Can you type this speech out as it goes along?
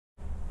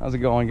How's it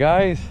going,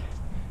 guys?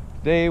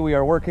 Today we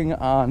are working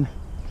on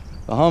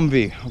the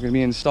Humvee. We're going to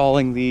be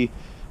installing the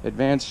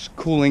advanced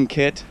cooling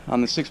kit on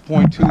the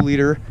 6.2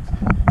 liter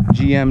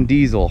GM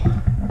diesel.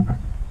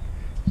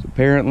 So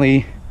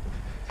apparently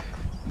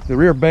the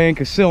rear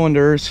bank of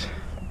cylinders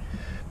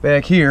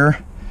back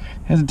here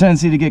has a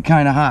tendency to get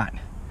kind of hot,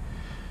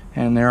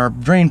 and there are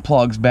drain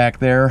plugs back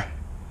there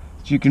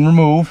that you can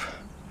remove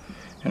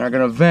and are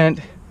going to vent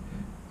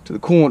to the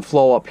coolant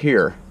flow up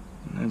here.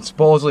 And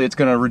supposedly it's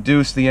going to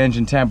reduce the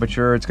engine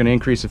temperature, it's going to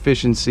increase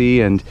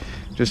efficiency and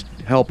just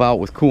help out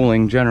with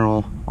cooling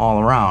general all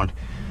around.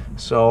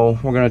 So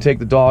we're going to take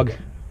the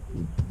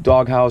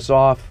doghouse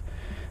off,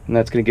 and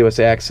that's going to give us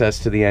access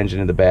to the engine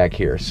in the back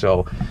here.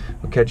 So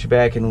we'll catch you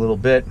back in a little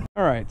bit.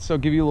 All right, so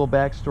give you a little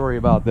backstory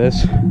about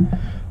this.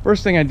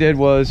 First thing I did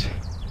was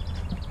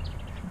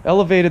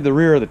elevated the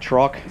rear of the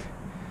truck.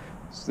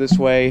 So this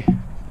way,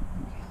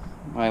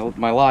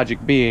 my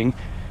logic being,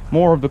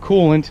 more of the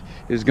coolant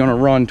is going to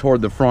run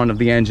toward the front of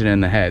the engine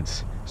and the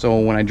heads. So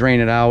when I drain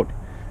it out,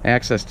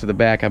 access to the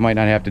back, I might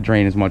not have to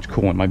drain as much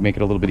coolant. Might make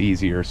it a little bit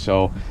easier.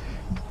 So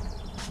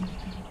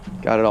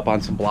got it up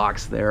on some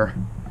blocks there.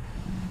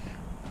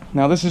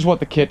 Now this is what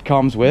the kit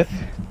comes with.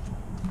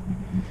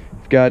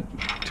 You've got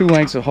 2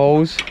 lengths of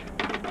hose,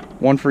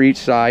 1 for each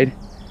side.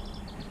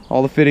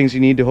 All the fittings you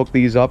need to hook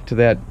these up to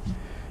that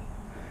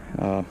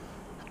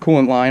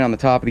coolant line on the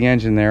top of the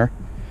engine there.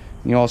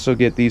 You also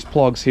get these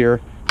plugs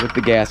here with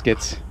the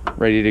gaskets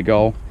ready to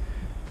go,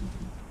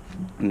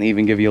 and they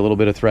even give you a little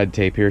bit of thread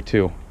tape here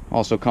too.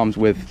 Also comes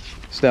with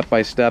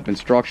step-by-step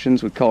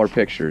instructions with color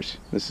pictures.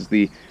 This is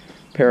the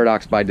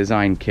Paradox by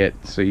Design kit,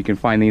 so you can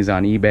find these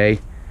on eBay.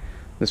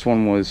 This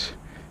one was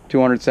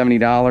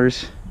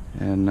 $270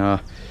 and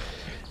had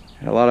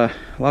a lot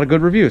of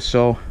good reviews,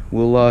 so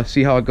we'll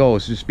see how it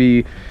goes. Just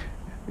be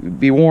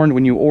warned,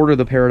 when you order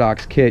the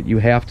Paradox kit, you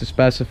have to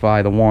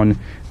specify the one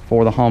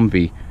for the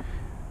Humvee.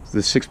 The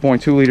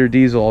 6.2 liter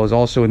diesel is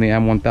also in the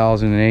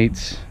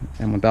M1008s,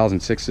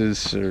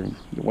 M1006s, or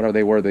whatever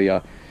they were,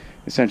 the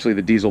essentially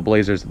the diesel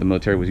blazers that the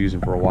military was using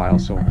for a while.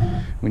 So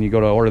when you go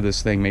to order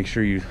this thing, make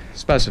sure you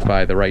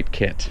specify the right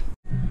kit.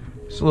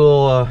 Just a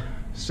little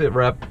sit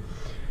rep.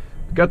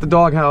 Got the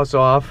doghouse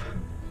off,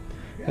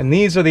 and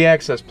these are the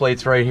access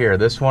plates right here.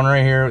 This one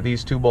right here with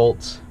these 2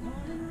 bolts.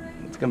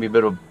 It's gonna be a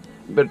bit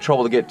of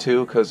trouble to get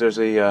to, because there's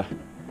a I'm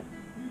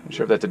not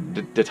sure if that's a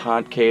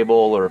detente cable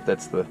or if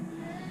that's the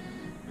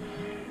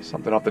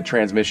something off the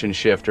transmission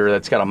shifter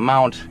that's got a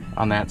mount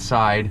on that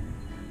side.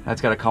 That's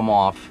got to come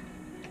off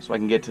so I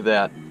can get to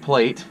that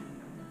plate.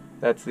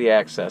 That's the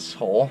access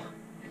hole.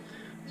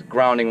 It's a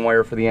grounding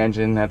wire for the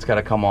engine. That's got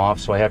to come off,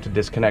 so I have to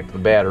disconnect the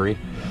battery.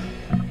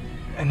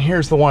 And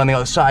here's the one on the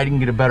other side. You can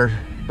get a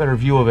better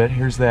view of it.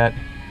 Here's that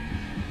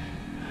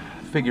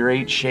figure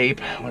 8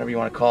 shape, whatever you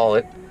want to call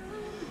it.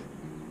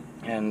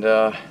 And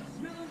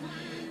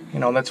you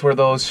know, that's where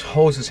those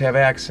hoses have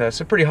access.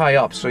 They're pretty high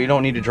up, so you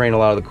don't need to drain a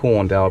lot of the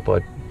coolant out,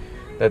 but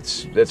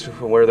that's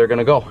where they're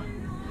gonna go.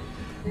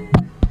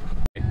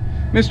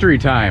 Mystery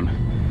time.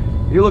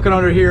 You're looking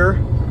under here,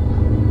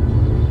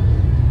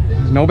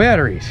 there's no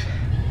batteries.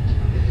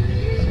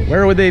 So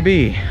where would they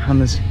be on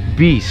this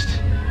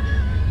beast?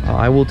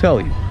 I will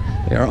tell you.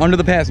 They are under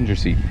the passenger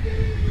seat.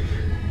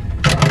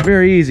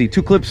 Very easy.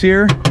 2 clips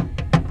here.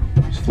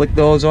 Just flick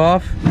those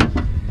off.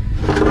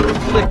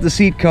 Flick the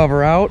seat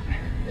cover out.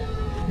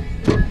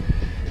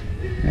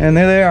 And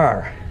there they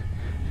are.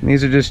 And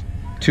these are just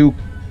 2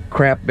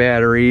 crap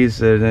batteries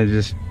that I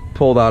just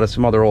pulled out of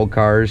some other old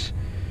cars,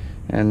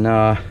 and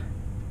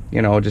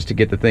you know, just to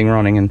get the thing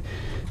running. And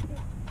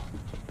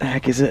what the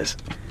heck is this?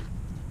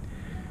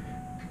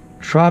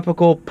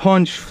 Tropical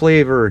punch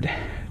flavored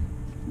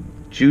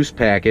juice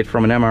packet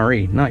from an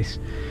MRE. Nice.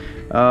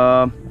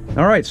 All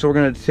right, so we're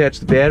going to attach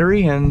the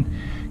battery and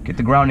get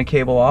the grounding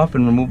cable off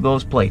and remove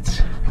those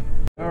plates.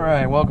 All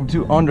right, welcome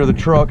to Under the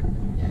Truck.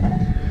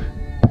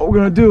 What we're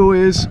gonna do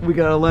is we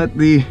gotta let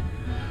the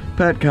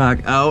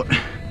petcock out,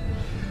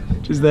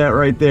 which is that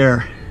right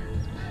there.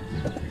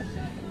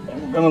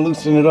 And we're gonna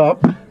loosen it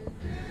up.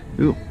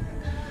 Ooh.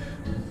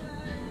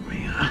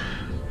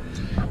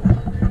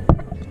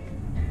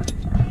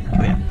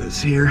 Clamp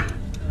this here.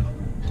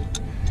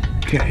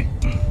 Okay.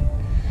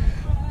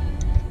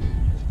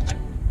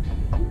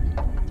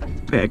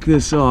 Back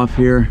this off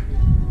here.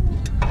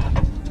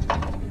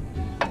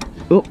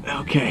 Oh,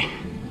 okay.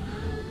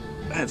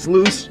 That's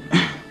loose.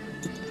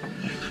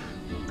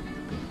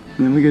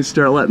 And then we can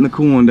start letting the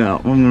coolant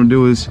out. What I'm going to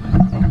do is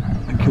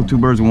kill 2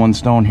 birds with 1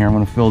 stone here. I'm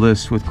going to fill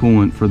this with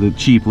coolant for the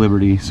cheap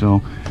Liberty.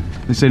 So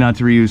they say not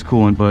to reuse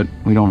coolant, but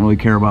we don't really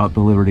care about the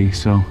Liberty,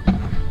 so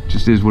it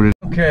just is what it is.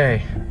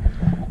 Okay,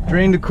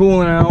 drain the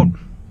coolant out.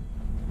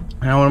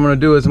 Now what I'm going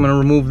to do is I'm going to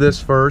remove this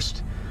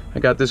first. I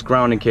got this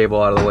grounding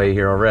cable out of the way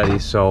here already,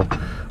 so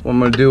what I'm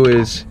going to do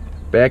is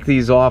back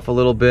these off a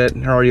little bit.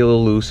 They're already a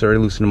little loose. I already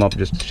loosened them up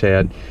just a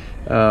tad.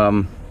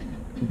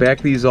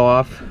 Back these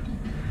off.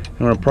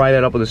 I'm going to pry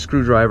that up with a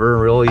screwdriver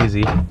real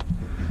easy,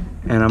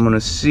 and I'm going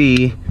to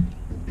see,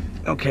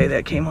 okay,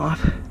 that came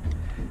off,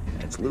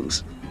 that's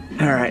loose.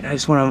 Alright, I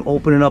just want to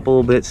open it up a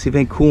little bit, see if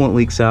any coolant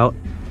leaks out.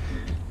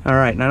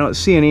 Alright, and I don't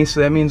see any, so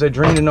that means I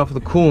drained enough of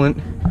the coolant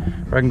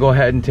where I can go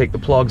ahead and take the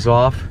plugs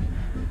off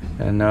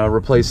and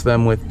replace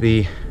them with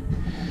the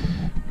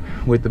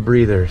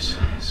breathers.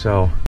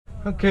 So,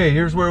 okay,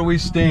 here's where we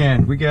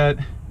stand. We got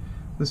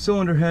the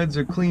cylinder heads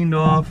are cleaned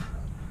off,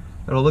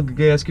 got all the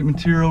gasket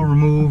material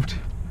removed,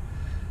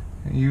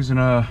 using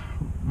a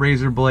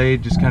razor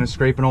blade, just kind of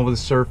scraping over the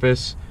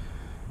surface,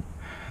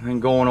 and then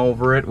going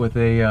over it with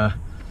a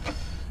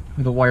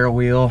wire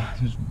wheel,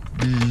 just,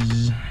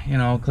 you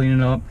know,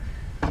 cleaning up.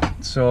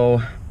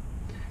 So,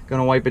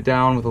 gonna wipe it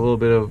down with a little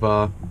bit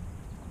of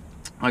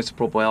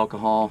isopropyl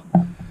alcohol,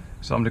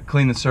 something to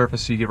clean the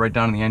surface so you get right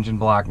down to the engine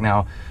block.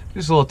 Now,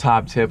 just a little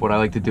top tip, what I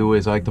like to do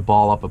is I like to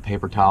ball up a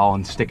paper towel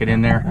and stick it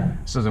in there,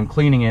 so as I'm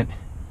cleaning it,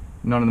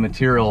 none of the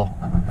material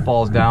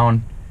falls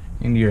down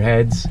into your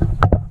heads.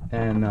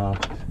 And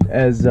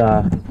as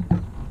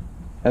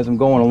I'm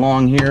going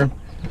along here,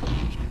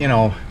 you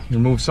know,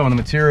 remove some of the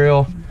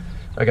material.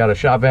 I got a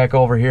shop vac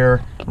over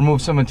here,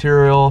 remove some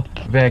material,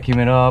 vacuum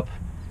it up,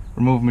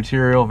 remove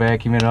material,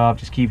 vacuum it up,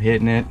 just keep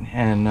hitting it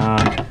and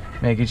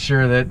making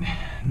sure that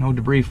no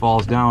debris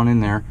falls down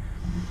in there.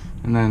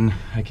 And then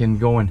I can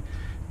go and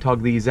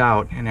tug these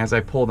out, and as I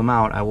pull them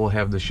out, I will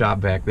have the shop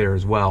vac there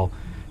as well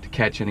to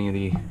catch any of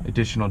the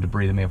additional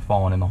debris that may have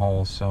fallen in the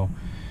holes. So,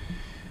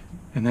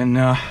 and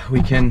then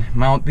we can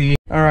mount the...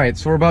 Alright,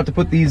 so we're about to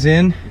put these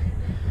in.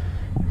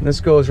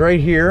 This goes right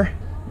here.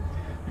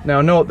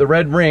 Now note, the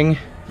red ring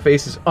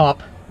faces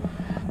up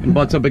and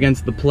butts up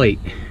against the plate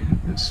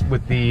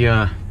with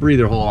the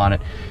breather hole on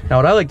it. Now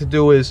what I like to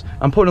do is,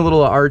 I'm putting a little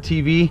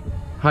RTV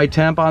high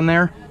temp on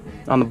there,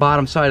 on the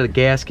bottom side of the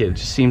gasket. It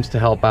just seems to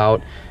help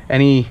out.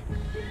 Any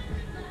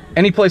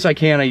place I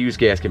can, I use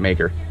gasket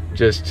maker,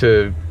 just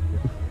to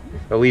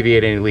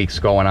alleviate any leaks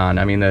going on.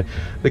 I mean,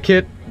 the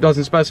kit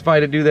doesn't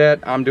specify to do that.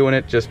 I'm doing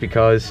it just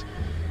because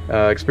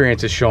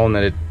experience has shown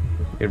that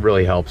it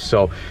really helps.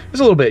 So just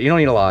a little bit, you don't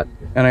need a lot.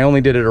 And I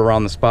only did it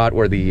around the spot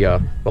where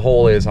the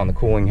hole is on the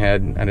cooling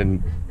head.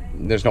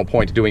 There's no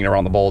point to doing it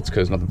around the bolts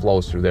because nothing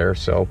flows through there.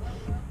 So,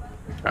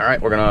 all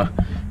right, we're gonna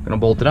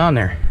bolt it on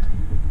there.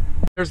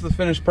 There's the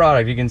finished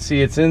product. You can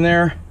see it's in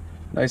there,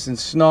 nice and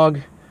snug.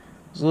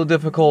 It's a little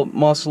difficult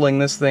muscling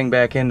this thing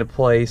back into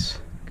place.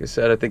 Like I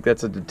said, I think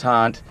that's a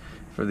detente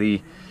for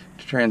the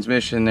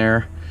transmission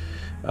there.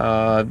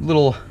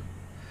 Little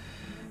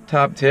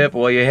top tip,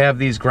 while you have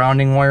these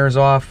grounding wires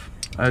off,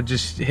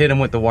 just hit them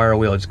with the wire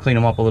wheel. Just clean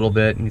them up a little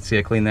bit. You can see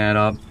I clean that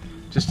up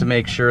just to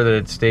make sure that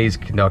it stays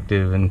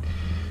conductive, and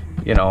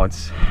you know,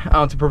 it's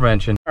ounce of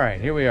prevention. All right,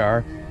 here we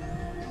are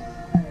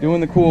doing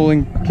the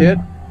cooling kit.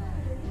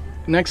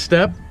 Next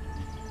step,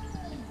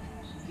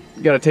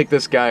 you got to take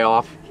this guy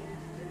off.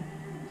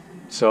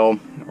 So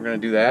we're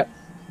going to do that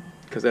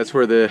because that's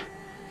where the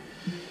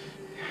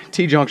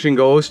T-junction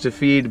goes to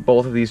feed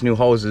both of these new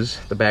hoses,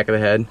 the back of the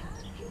head.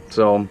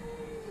 So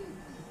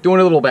doing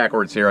it a little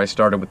backwards here. I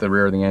started with the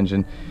rear of the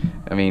engine.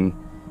 I mean,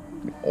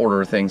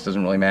 order of things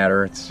doesn't really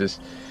matter. It's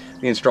just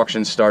the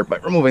instructions start by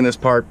removing this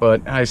part,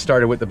 but I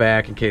started with the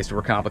back in case there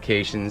were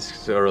complications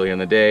so early in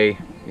the day,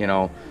 you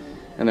know,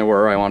 and then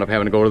where I wound up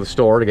having to go to the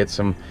store to get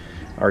some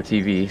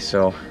RTV.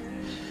 So,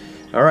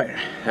 all right,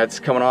 that's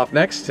coming off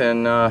next,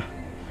 and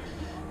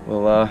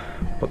we'll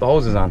put the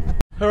hoses on.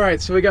 All right,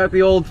 so we got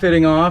the old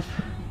fitting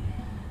off.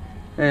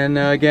 And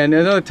again,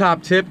 another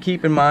top tip,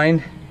 keep in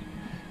mind,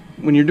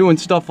 when you're doing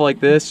stuff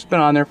like this, it's been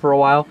on there for a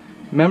while,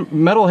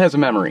 metal has a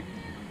memory.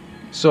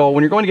 So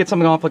when you're going to get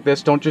something off like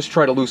this, don't just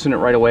try to loosen it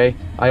right away.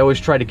 I always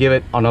try to give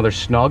it another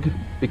snug,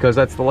 because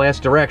that's the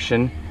last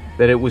direction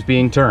that it was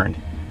being turned,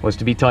 was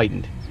to be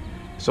tightened.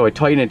 So I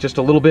tighten it just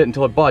a little bit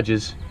until it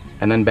budges,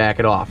 and then back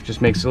it off.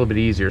 Just makes it a little bit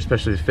easier,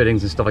 especially with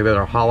fittings and stuff like that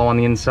are hollow on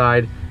the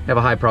inside, have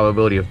a high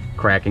probability of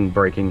cracking,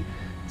 breaking,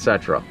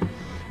 etc.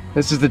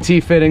 This is the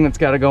T-fitting that's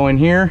got to go in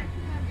here.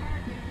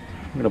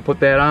 I'm going to put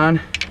that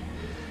on.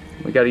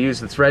 We got to use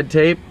the thread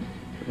tape.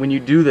 When you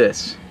do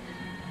this,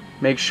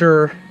 make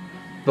sure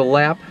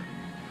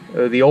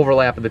the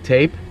overlap of the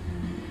tape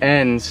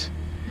ends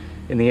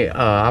in the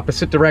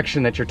opposite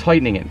direction that you're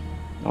tightening it.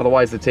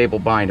 Otherwise the tape will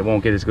bind. It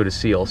won't get as good a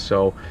seal.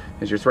 So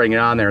as you're threading it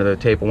on there, the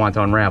tape will want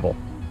to unravel.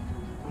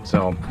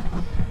 So,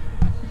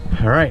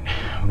 all right,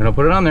 I'm gonna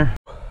put it on there.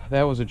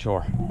 That was a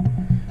chore.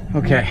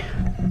 Okay,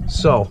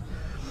 so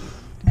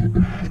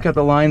I've got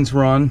the lines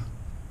run.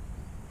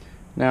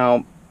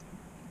 Now,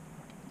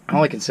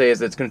 all I can say is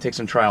that it's gonna take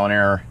some trial and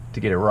error to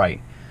get it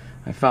right.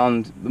 I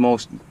found the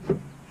most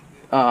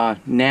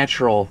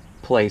natural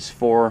place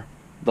for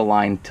the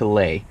line to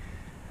lay.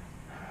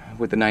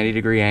 With the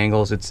 90-degree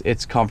angles,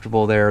 it's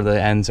comfortable there.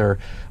 The ends are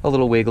a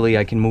little wiggly.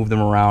 I can move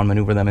them around,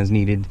 maneuver them as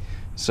needed.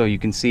 So you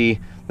can see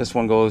this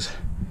one goes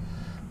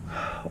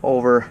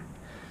over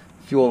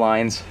fuel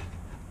lines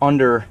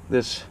under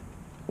this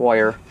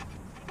wire,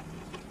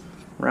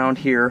 around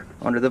here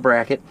under the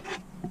bracket.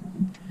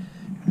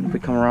 And if we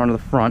come around to the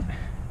front,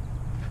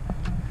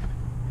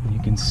 you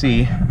can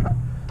see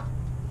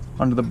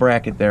under the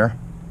bracket there,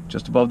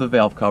 just above the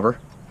valve cover,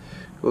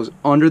 goes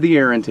under the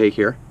air intake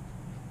here.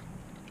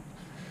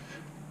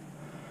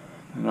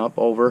 and up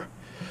over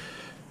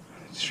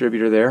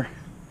distributor there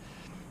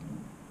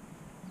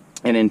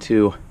and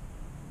into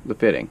the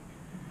fitting.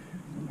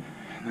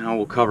 Now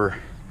we'll cover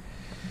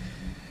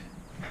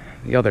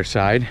the other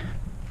side.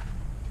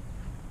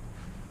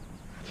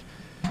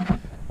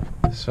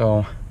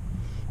 So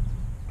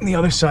the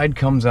other side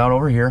comes out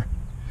over here.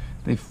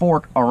 They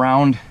fork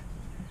around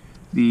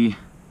the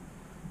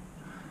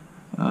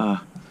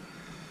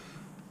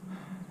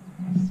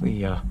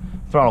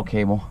throttle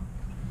cable,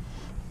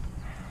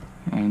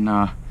 and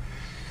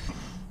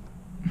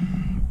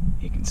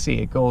you can see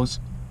it goes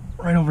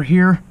right over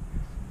here,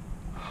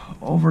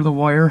 over the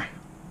wire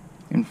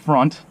in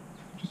front,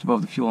 just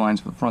above the fuel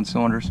lines for the front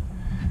cylinders,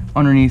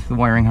 underneath the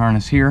wiring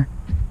harness here.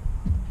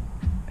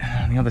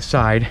 And on the other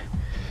side,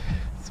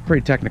 it's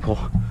pretty technical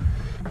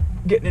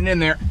getting it in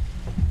there.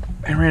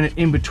 I ran it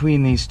in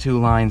between these two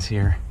lines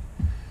here.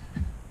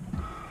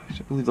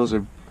 I believe those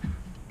are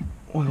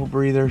oil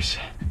breathers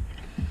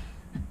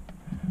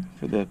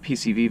for the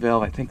PCV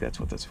valve. I think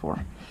that's what that's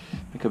for.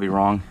 I could be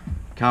wrong.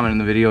 Comment in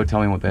the video, tell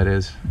me what that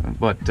is.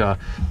 But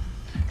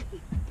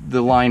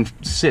the line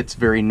sits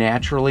very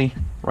naturally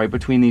right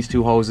between these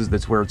two hoses.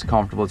 That's where it's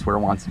comfortable. It's where it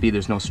wants to be.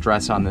 There's no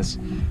stress on this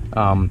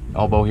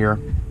elbow here.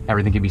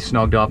 Everything can be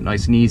snugged up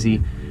nice and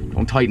easy.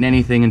 Don't tighten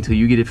anything until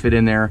you get it fit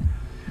in there.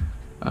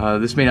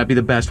 This may not be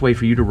the best way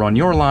for you to run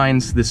your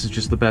lines. This is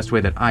just the best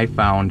way that I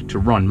found to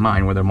run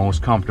mine where they're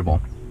most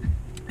comfortable.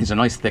 These are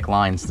nice thick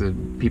lines. The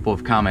people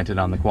have commented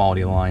on the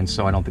quality of the lines,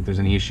 so I don't think there's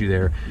any issue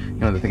there. You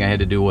know, the thing I had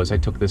to do was I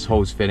took this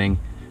hose fitting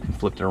and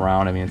flipped it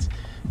around. I mean,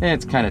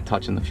 it's kind of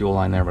touching the fuel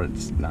line there, but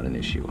it's not an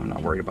issue. I'm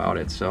not worried about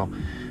it. So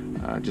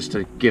just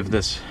to give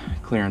this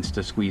clearance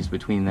to squeeze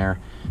between there,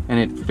 and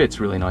it fits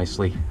really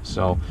nicely.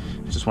 So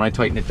just when I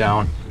tighten it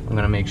down, I'm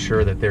going to make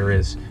sure that there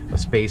is a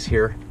space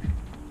here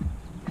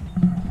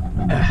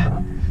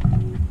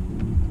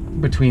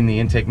between the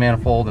intake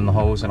manifold and the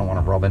hose. I don't want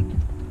it rubbing.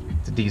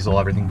 It's a diesel,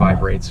 everything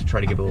vibrates, so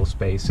try to give it a little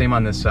space. Same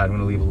on this side, I'm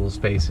going to leave a little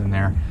space in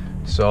there.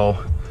 So,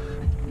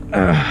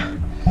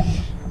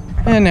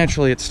 and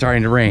naturally it's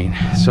starting to rain.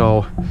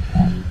 So,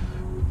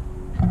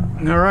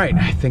 all right,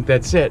 I think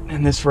that's it.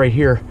 And this right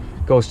here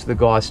goes to the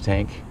gauze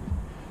tank.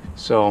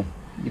 So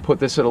you put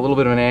this at a little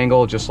bit of an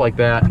angle, just like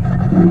that.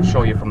 I'll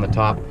show you from the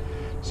top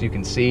so you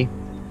can see.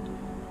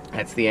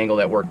 That's the angle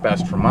that worked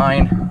best for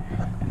mine.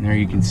 And there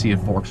you can see it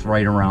forks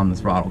right around the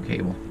throttle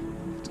cable.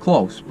 It's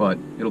close, but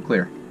it'll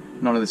clear.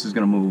 None of this is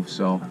going to move,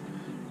 so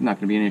not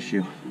going to be an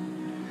issue.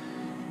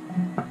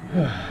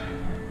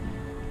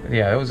 But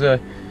yeah, it was a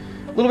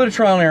little bit of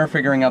trial and error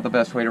figuring out the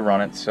best way to run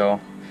it. So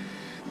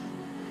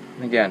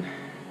again,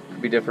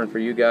 could be different for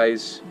you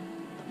guys,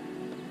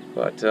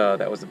 but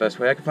that was the best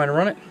way I could find to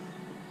run it.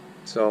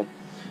 So all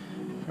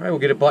right, we'll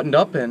get it buttoned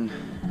up and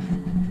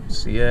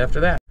see you after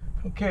that.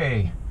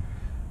 Okay,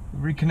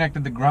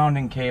 reconnected the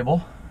grounding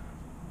cable.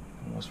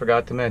 Almost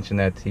forgot to mention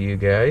that to you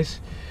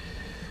guys.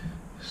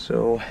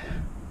 So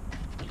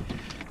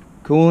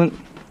coolant,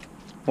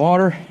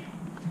 water,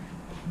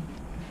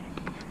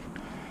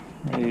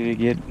 ready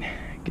to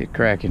get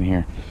cracking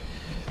here.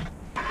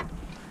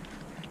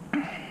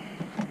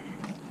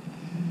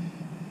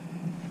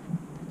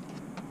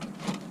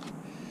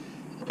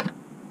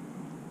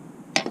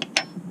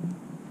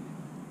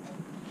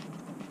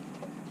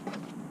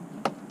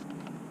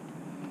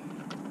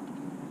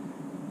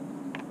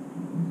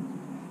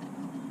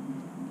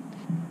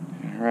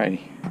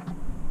 Alrighty,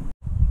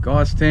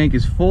 gauze tank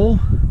is full,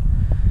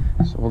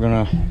 so we're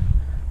gonna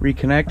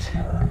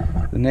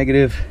reconnect the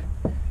negative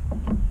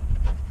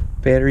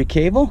battery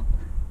cable.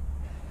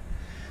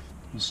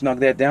 We'll snug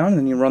that down, and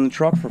then you run the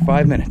truck for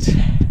 5 minutes.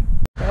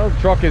 Well, the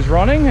truck is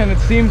running, and it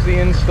seems the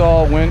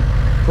install went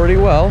pretty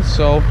well,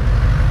 so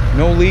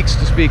no leaks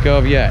to speak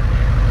of yet.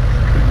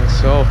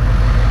 So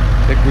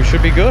I think we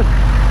should be good.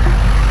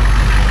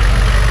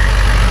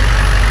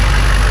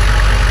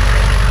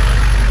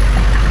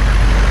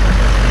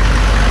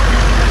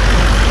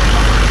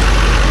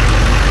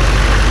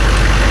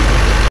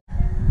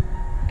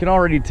 Can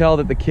already tell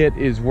that the kit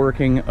is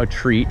working a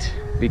treat,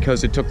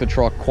 because it took the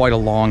truck quite a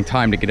long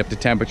time to get up to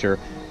temperature,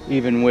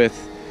 even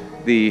with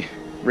the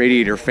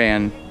radiator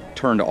fan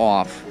turned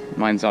off.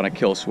 Mine's on a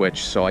kill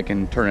switch, so I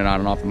can turn it on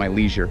and off at my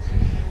leisure.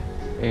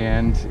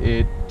 And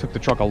it took the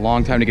truck a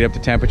long time to get up to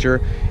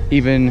temperature.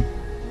 Even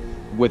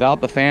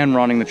without the fan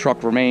running, the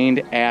truck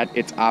remained at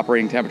its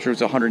operating temperature. It's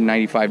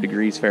 195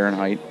 degrees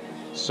Fahrenheit.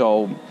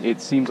 So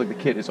it seems like the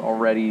kit is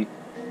already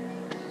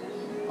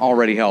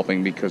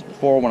helping, because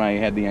before, when I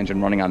had the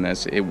engine running on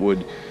this, it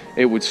was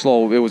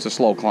a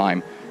slow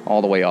climb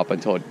all the way up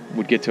until it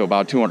would get to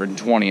about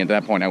 220. At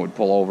that point I would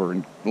pull over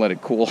and let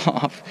it cool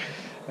off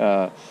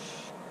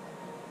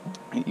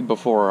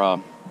before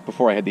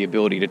I had the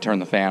ability to turn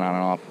the fan on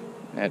and off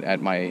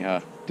at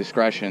my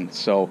discretion.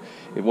 So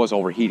it was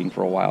overheating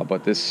for a while,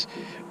 but this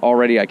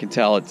already, I can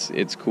tell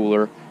it's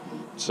cooler.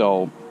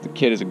 So the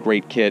kit is a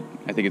great kit.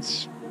 I think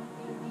it's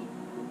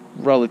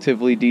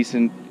relatively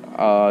decent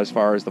as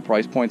far as the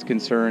price point's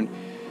concerned.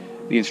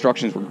 The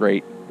instructions were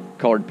great,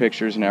 colored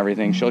pictures and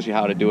everything, shows you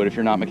how to do it if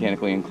you're not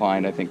mechanically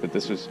inclined. I think that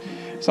this was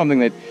something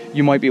that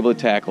you might be able to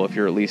tackle if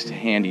you're at least a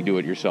handy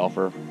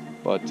do-it-yourselfer.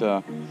 But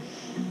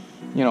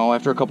you know,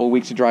 after a couple of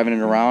weeks of driving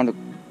it around,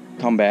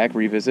 come back,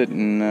 revisit,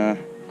 and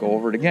go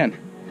over it again.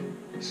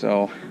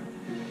 So,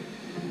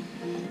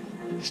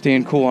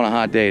 staying cool on a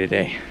hot day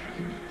today.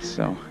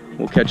 So,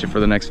 we'll catch you for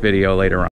the next video later on.